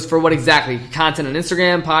 is those for what exactly? Content on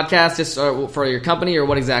Instagram, podcast, just for your company, or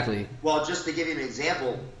what exactly? Well, just to give you an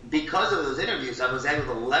example, because of those interviews, I was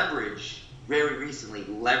able to leverage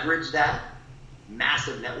that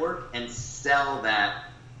massive network and sell that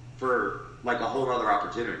for like a whole other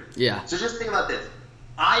opportunity. Yeah. So just think about this.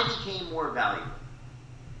 I became more valuable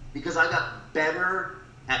because I got better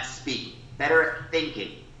at speaking, better at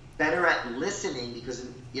thinking, better at listening, because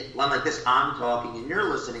unlike this, I'm talking and you're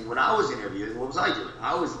listening. When I was interviewing, what was I doing?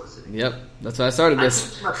 I was listening. Yep, that's why I started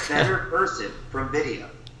this. I'm a better person from video.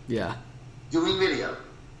 Yeah. Doing video.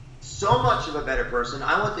 So much of a better person.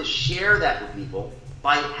 I want to share that with people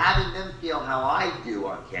by having them feel how I do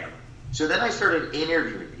on camera. So then I started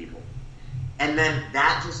interviewing people. And then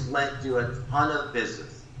that just led to a ton of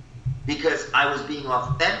business. Because I was being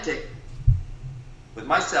authentic with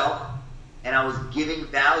myself, and I was giving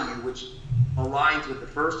value, which aligns with the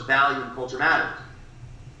first value in Culture Matters.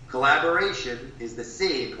 Collaboration is the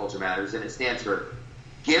C in Culture Matters, and it stands for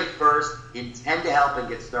give first, intend to help, and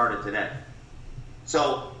get started today.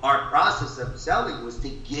 So our process of selling was to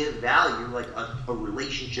give value like a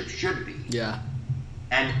relationship should be. Yeah.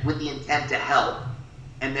 And with the intent to help.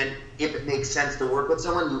 And then if it makes sense to work with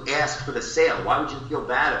someone, you ask for the sale. Why would you feel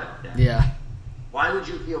bad about that? Yeah. Why would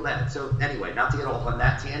you feel bad? So anyway, not to get off on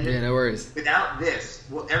that tangent. Yeah, no worries. Without this,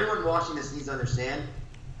 what everyone watching this needs to understand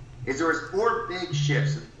is there was 4 big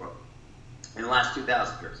shifts in the world in the last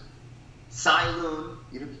 2,000 years. Siloon,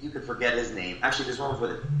 you could forget his name. Actually, there's one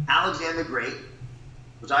with it. Alexander the Great,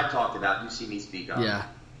 which I've talked about. You see me speak on. Yeah.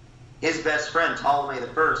 His best friend, Ptolemy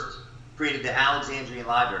I, created the Alexandrian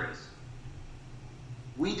libraries.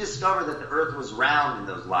 We discovered that the earth was round in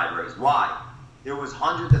those libraries. Why? There was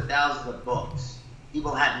hundreds of thousands of books.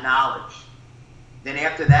 people had knowledge. Then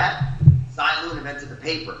after that, Cy invented the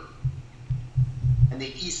paper. And the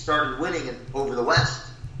East started winning over the West.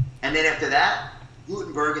 And then after that,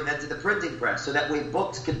 Gutenberg invented the printing press, so that way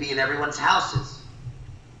books could be in everyone's houses.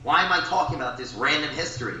 Why am I talking about this random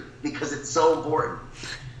history? Because it's so important.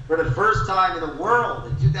 For the first time in the world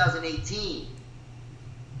in 2018,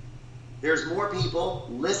 there's more people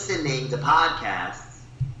listening to podcasts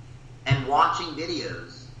and watching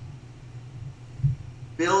videos.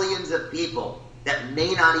 Billions of people that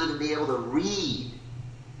may not even be able to read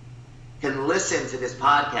can listen to this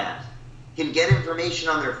podcast, can get information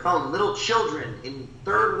on their phone. Little children in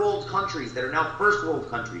third world countries that are now first world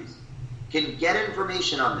countries can get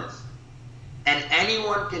information on this. And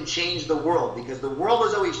anyone can change the world, because the world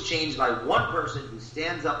is always changed by one person who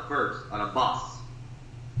stands up first on a bus.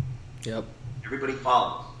 Yep. Everybody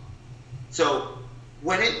follows. So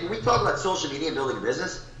when we talk about social media and building a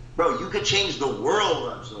business, bro, you could change the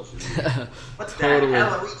world on social media. What Totally. the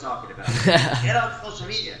hell are we talking about? Get on social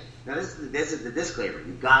media. Now this is the disclaimer.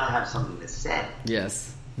 You've got to have something to say.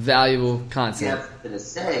 Yes. Valuable If you content. have something to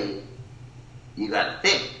say, you got to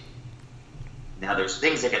think. Now there's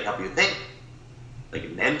things that can help you think, like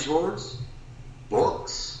mentors,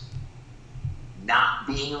 books, not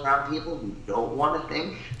being around people who don't want to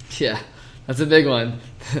think. Yeah. That's a big one.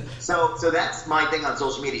 So that's my thing on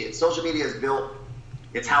social media. Social media is built.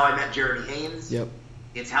 It's how I met Jeremy Haynes. Yep.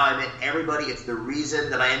 It's how I met everybody. It's the reason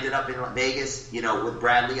that I ended up in Vegas, with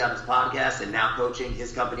Bradley on his podcast and now coaching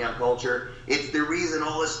his company on culture. It's the reason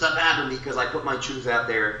all this stuff happened, because I put my truth out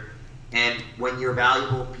there. And when you're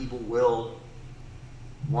valuable, people will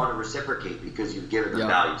want to reciprocate because you've given them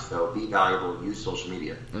value. So be valuable. Use social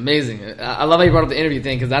media. Amazing. I love how you brought up the interview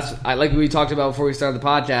thing, because like we talked about before we started the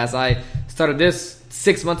podcast. I started this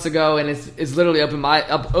 6 months ago, and it's literally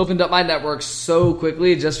opened up my network so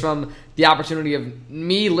quickly, just from the opportunity of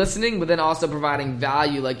me listening, but then also providing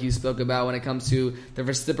value, like you spoke about, when it comes to the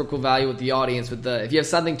reciprocal value with the audience. If you have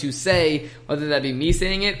something to say, whether that be me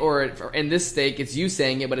saying it or in this stake, it's you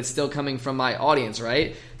saying it, but it's still coming from my audience,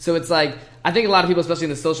 right? So it's like, I think a lot of people, especially in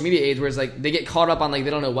the social media age, where it's like they get caught up on, like, they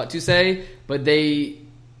don't know what to say, but they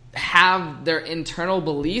have their internal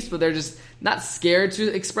beliefs, but they're just not scared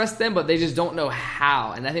to express them, but they just don't know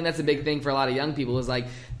how. And I think that's a big thing for a lot of young people, is like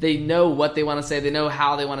they know what they want to say, they know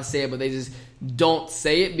how they want to say it, but they just don't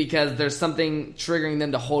say it because there's something triggering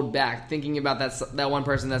them to hold back, thinking about that one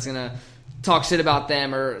person that's gonna talk shit about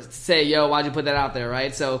them or say, yo, why'd you put that out there,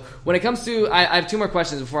 right? So when it comes to, I have two more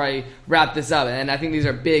questions before I wrap this up, and I think these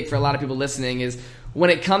are big for a lot of people listening, is when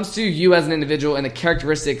it comes to you as an individual and the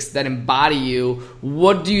characteristics that embody you,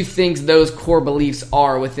 what do you think those core beliefs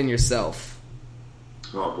are within yourself?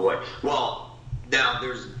 Oh boy. Well, now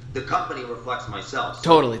the company reflects myself. So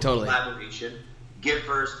Totally. Collaboration, give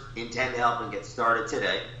first, intend to help, and get started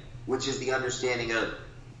today, which is the understanding of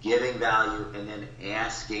giving value and then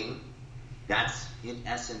asking. That's in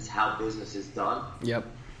essence how business is done. Yep.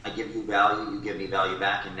 I give you value, you give me value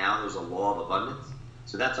back, and now there's a law of abundance.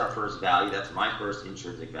 So that's our first value. That's my first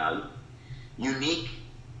intrinsic value. Unique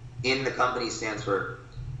in the company stands for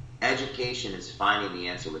education is finding the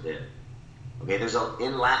answer within. Okay,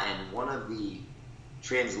 in Latin, one of the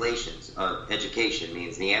translations of education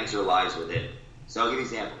means the answer lies within. So I'll give you an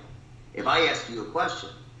example. If I ask you a question,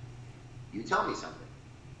 you tell me something.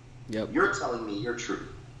 Yep. You're telling me your truth.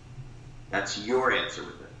 That's your answer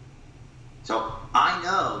within. So I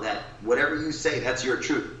know that whatever you say, that's your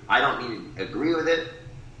truth. I don't need to agree with it,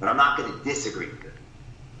 but I'm not going to disagree with it.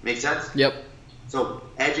 Make sense? Yep. So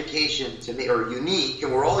education to me, or unique,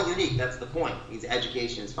 and we're all unique, that's the point. It means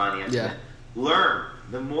education is finding answer. Yeah. Learn.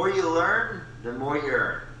 The more you learn, the more you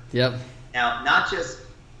earn. Yep. Now, not just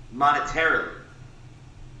monetarily,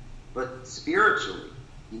 but spiritually,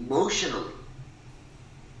 emotionally.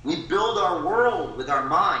 We build our world with our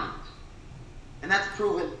mind. And that's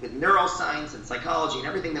proven with neuroscience and psychology and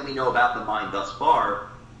everything that we know about the mind thus far.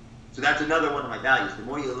 So that's another one of my values. The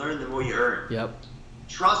more you learn, the more you earn. Yep.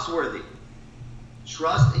 Trustworthy.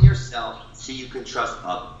 Trust in yourself so you can trust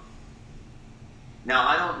others. Now,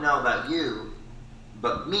 I don't know about you,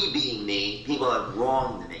 but me being me, people have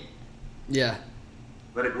wronged me. Yeah.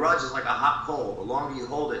 But a grudge is like a hot coal. The longer you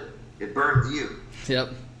hold it, it burns you. Yep.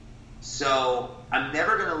 So I'm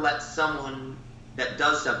never going to let someone that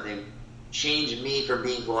does something change me from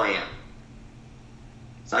being who I am.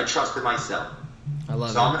 So I trust in myself. I love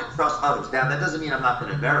it. So I'm going to trust others. Now, that doesn't mean I'm not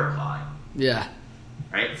going to verify. Yeah.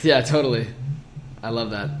 Right? Yeah, totally. I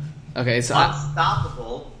love that. Okay, so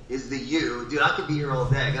Unstoppable is the you. Dude, I could be here all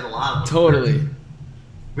day. I got a lot of them. Totally.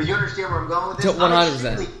 But you understand where I'm going with this? 100%. I'm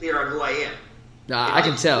extremely clear on who I am. I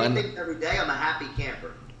can tell. I think every day I'm a happy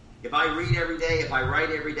camper. If I read every day, if I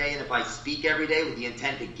write every day, and if I speak every day with the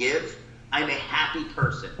intent to give, I'm a happy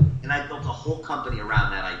person. And I built a whole company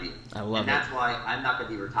around that idea. I love and it. that's why I'm not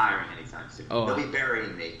going to be retiring anytime soon. They'll be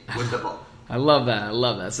burying me with the book. I love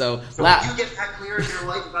that. So if you get that clear in your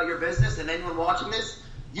life about your business and anyone watching this,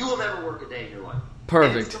 you will never work a day in your life.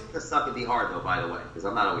 Perfect. And it's still going to suck and be hard, though, by the way, because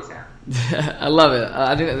I'm not always happy. I love it.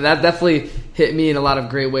 I think that definitely hit me in a lot of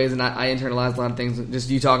great ways, and I internalized a lot of things. Just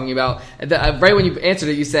you talking about right when you answered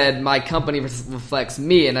it, you said my company reflects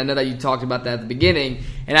me, and I know that you talked about that at the beginning,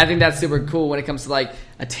 and I think that's super cool when it comes to like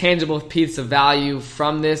a tangible piece of value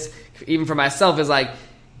from this. Even for myself, is like,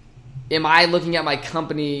 am I looking at my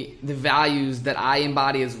company, the values that I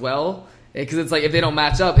embody as well? Because it's like if they don't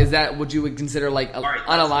match up, is that what you would consider like an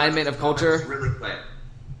unalignment of culture? Really quick.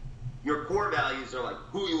 Your core values are like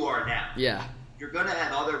who you are now. Yeah. You're going to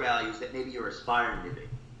have other values that maybe you're aspiring to be.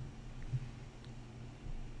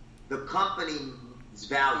 The company's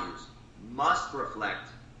values must reflect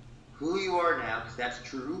who you are now, because that's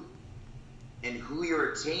true, and who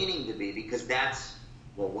you're attaining to be, because that's,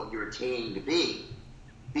 well, what you're attaining to be.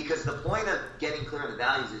 Because the point of getting clear on the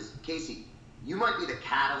values is, Casey, you might be the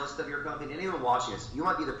catalyst of your company, and anyone watching this, you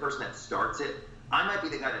might be the person that starts it. I might be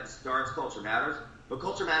the guy that starts Culture Matters, but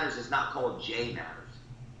Culture Matters is not called J Matters.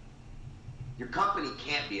 Your company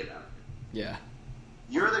can't be about it. Yeah.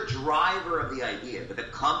 You're the driver of the idea, but the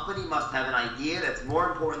company must have an idea that's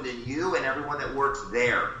more important than you and everyone that works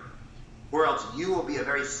there, or else you will be a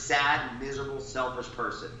very sad, miserable, selfish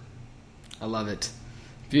person. I love it.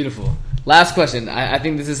 Beautiful. Last question. I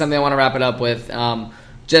think this is something I want to wrap it up with.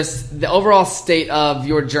 Just the overall state of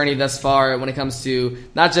your journey thus far when it comes to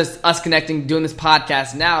not just us connecting, doing this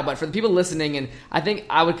podcast now, but for the people listening. And I think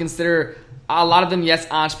I would consider a lot of them, yes,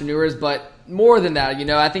 entrepreneurs, but more than that,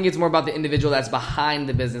 I think it's more about the individual that's behind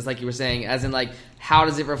the business, like you were saying, as in like, how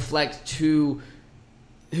does it reflect to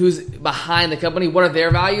who's behind the company? What are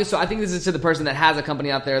their values? So I think this is to the person that has a company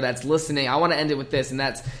out there that's listening. I want to end it with this, and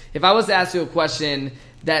that's, if I was to ask you a question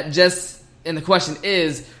and the question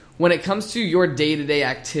is, when it comes to your day-to-day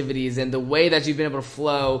activities and the way that you've been able to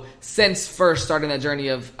flow since first starting that journey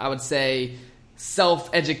of, I would say,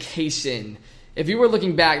 self-education, if you were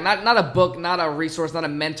looking back, not a book, not a resource, not a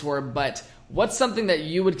mentor, but what's something that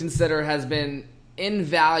you would consider has been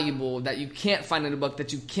invaluable, that you can't find in a book,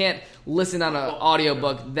 that you can't listen on an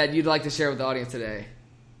audiobook, that you'd like to share with the audience today?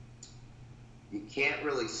 You can't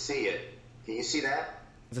really see it. Can you see that?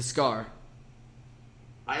 It's a scar.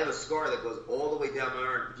 I have a scar that goes all the way down my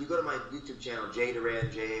arm. If you go to my YouTube channel, J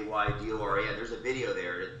Doran, Jaydoran, there's a video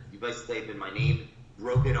there. You guys type in my name,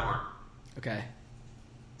 broken arm. Okay.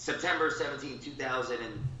 September 22nd,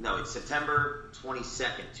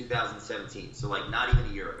 2017. So like not even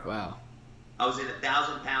a year ago. Wow. I was in a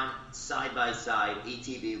 1,000-pound side-by-side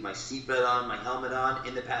ATV with my seatbelt on, my helmet on,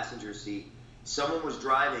 in the passenger seat. Someone was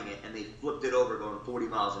driving it, and they flipped it over going 40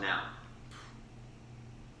 miles an hour.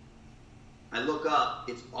 I look up,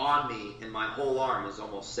 it's on me, and my whole arm is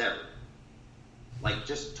almost severed. Like,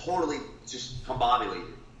 just totally just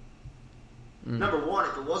combobulated. Number one,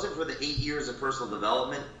 if it wasn't for the 8 years of personal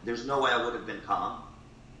development, there's no way I would have been calm.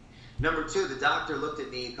 Number two, the doctor looked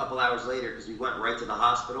at me a couple hours later, because we went right to the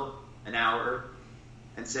hospital, an hour,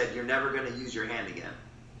 and said, "You're never going to use your hand again."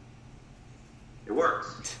 It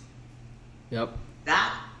works. Yep.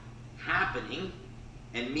 That happening,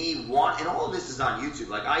 and me and all of this is on YouTube.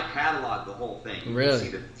 Like, I cataloged the whole thing. Really? You can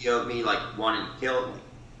see the video of me, like, wanting to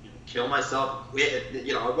kill myself. I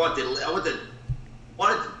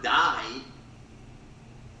wanted to die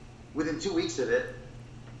within 2 weeks of it.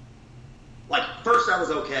 Like, first I was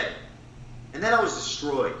okay, and then I was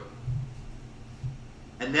destroyed.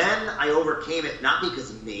 And then I overcame it, not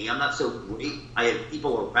because of me. I'm not so great. I had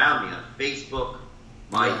people around me on Facebook,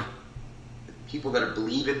 the people that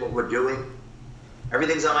believe in what we're doing.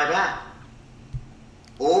 Everything's on my back.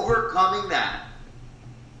 Overcoming that.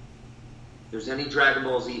 If there's any Dragon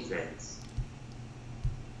Ball Z fans,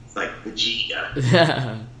 it's like Vegeta.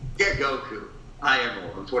 Get Goku. I am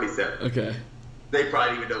old. I'm 27. Okay. They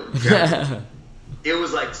probably don't even know who It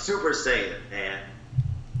was like Super Saiyan, man.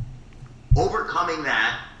 Overcoming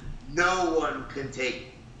that, no one can take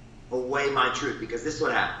away my truth, because this is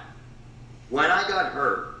what happened. When I got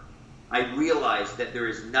hurt, I realized that there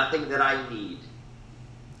is nothing that I need.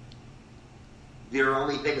 There are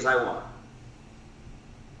only things I want.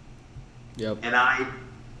 Yep. And I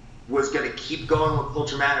was going to keep going with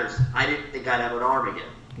Culture Matters. I didn't think I'd have an arm again.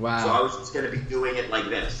 Wow. So I was just going to be doing it like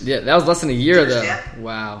this. Yeah, that was less than a year, though.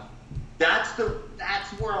 Wow. That's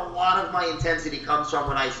where a lot of my intensity comes from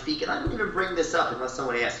when I speak, and I don't even bring this up unless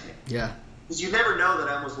someone asks me. Yeah. Because you never know that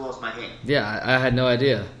I almost lost my hand. Yeah, I had no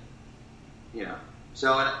idea.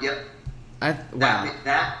 So, yep. Wow.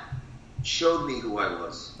 That showed me who I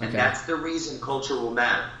was. And that's the reason culture will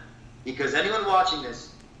matter. Because anyone watching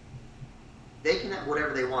this, they can have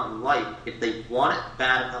whatever they want in life if they want it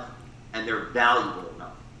bad enough and they're valuable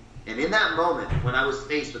enough. And in that moment, when I was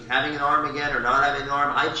faced with having an arm again or not having an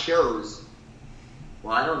arm, I chose,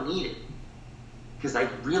 well, I don't need it. Because I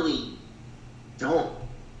really don't.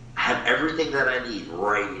 I have everything that I need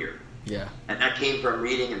right here. Yeah. And that came from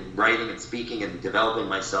reading and writing and speaking and developing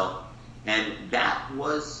myself. And that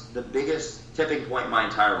was the biggest tipping point in my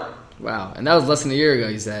entire life. Wow. And that was less than a year ago,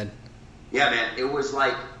 you said. Yeah, man. It was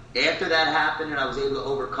like after that happened and I was able to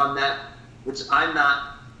overcome that, which I'm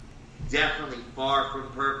not definitely far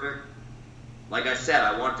from perfect. Like I said,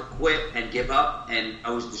 I wanted to quit and give up, and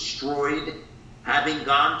I was destroyed. Having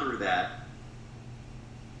gone through that,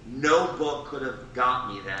 no book could have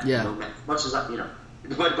got me that. Yeah. No, much as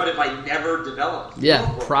but if I never developed,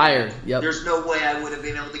 prior, there's no way I would have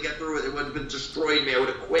been able to get through it. It would have been destroyed me. I would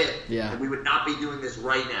have quit. Yeah. And we would not be doing this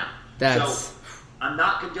right now. So I'm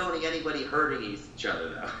not condoning anybody hurting each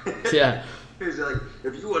other, though. Yeah. It's like,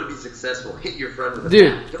 if you want to be successful, hit your friend with a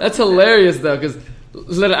Dude, that's hilarious, though, because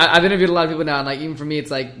I've interviewed a lot of people now, and like even for me,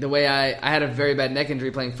 it's like the way I had a very bad neck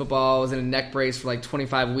injury playing football. I was in a neck brace for like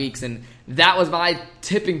 25 weeks, and that was my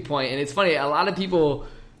tipping point. And it's funny, a lot of people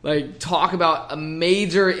like talk about a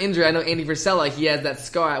major injury. I know Andy Frisella, he has that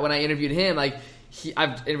scar. When I interviewed him, like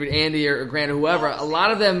I've interviewed Andy or Grant or whoever. A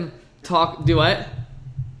lot of them do what?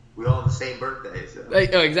 We all have the same birthday. So.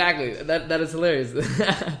 Like, exactly. That is hilarious.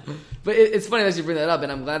 But it's funny that you bring that up,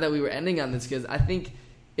 and I'm glad that we were ending on this because I think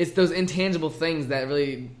it's those intangible things that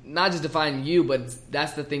really not just define you, but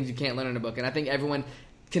that's the things you can't learn in a book. And I think everyone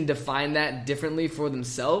can define that differently for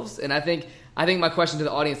themselves. And I think my question to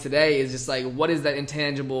the audience today is just like, what is that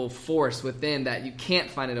intangible force within that you can't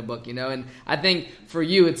find in a book, And I think for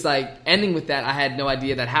you, it's like ending with that. I had no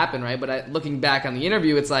idea that happened, right? But looking back on the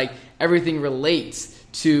interview, it's like everything relates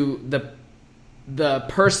to the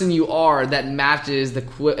person you are that matches the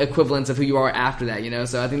equivalence of who you are after that,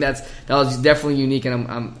 So I think that was definitely unique, and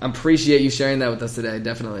I appreciate you sharing that with us today,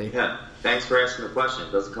 definitely. Yeah, thanks for asking the question.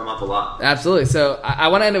 It doesn't come up a lot. Absolutely. So I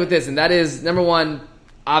want to end it with this, and that is, number one,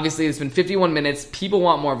 obviously it's been 51 minutes. People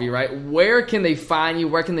want more of you, right? Where can they find you?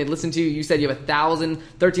 Where can they listen to you? You said you have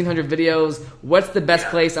 1,300 videos. What's the best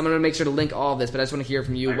place? I'm going to make sure to link all of this, but I just want to hear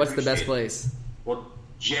from you. What's the best place? Well,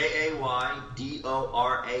 JayDoran,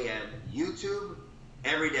 YouTube.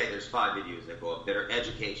 Every day there's 5 videos that go up that are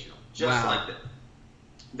educational. Just like that.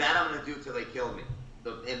 That I'm going to do till they kill me.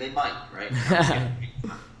 And they might, right?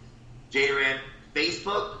 Jay Doran.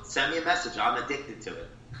 Facebook, send me a message. I'm addicted to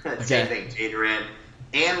it. Same thing, Jay Doran.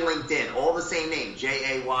 And LinkedIn. All the same name.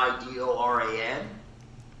 JayDoran.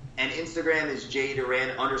 And Instagram is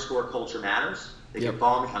JayDoran_Culture Matters. They can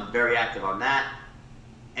follow me. I'm very active on that.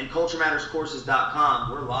 And CultureMattersCourses.com,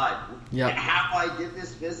 we're live. Yep. And how I did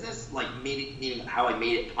this business, like meaning how I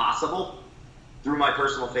made it possible through my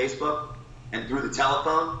personal Facebook and through the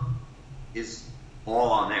telephone, is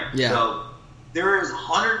all on there. Yeah. So there is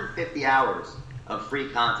 150 hours of free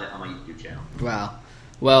content on my YouTube channel. Wow.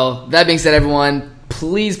 Well, that being said, everyone,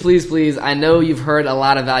 please, I know you've heard a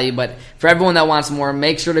lot of value, but for everyone that wants more,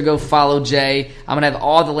 make sure to go follow Jay. I'm going to have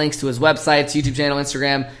all the links to his websites, YouTube channel,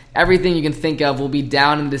 Instagram, everything you can think of will be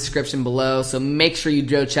down in the description below, so make sure you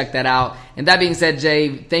go check that out. And that being said,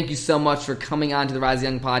 Jay, thank you so much for coming on to the Rise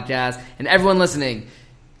Young podcast. And everyone listening,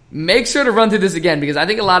 make sure to run through this again, because I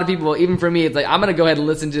think a lot of people, even for me, it's like, I'm going to go ahead and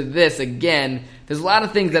listen to this again. There's a lot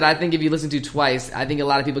of things that I think if you listen to twice, I think a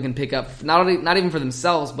lot of people can pick up, not even for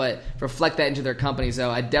themselves, but reflect that into their company.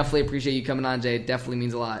 So I definitely appreciate you coming on, Jay. It definitely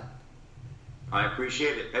means a lot. I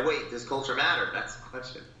appreciate it. Hey, wait, does culture matter? That's the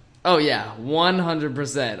question. Oh, yeah,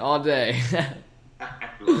 100%, all day.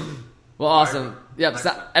 Well, awesome. Yep,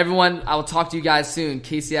 so everyone, I will talk to you guys soon.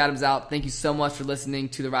 Casey Adams out. Thank you so much for listening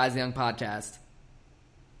to the Rise Young podcast.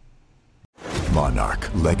 Monarch,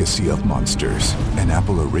 Legacy of Monsters, an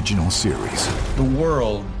Apple original series. The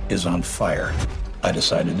world is on fire. I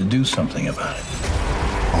decided to do something about it.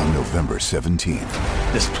 On November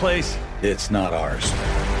 17th. This place, it's not ours.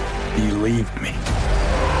 Believe me.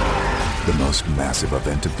 The most massive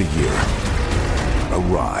event of the year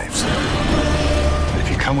arrives.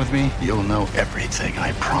 If you come with me, you'll know everything,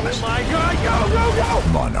 I promise. Oh my God,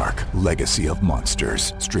 go! Monarch, Legacy of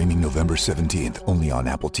Monsters. Streaming November 17th, only on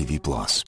Apple TV+.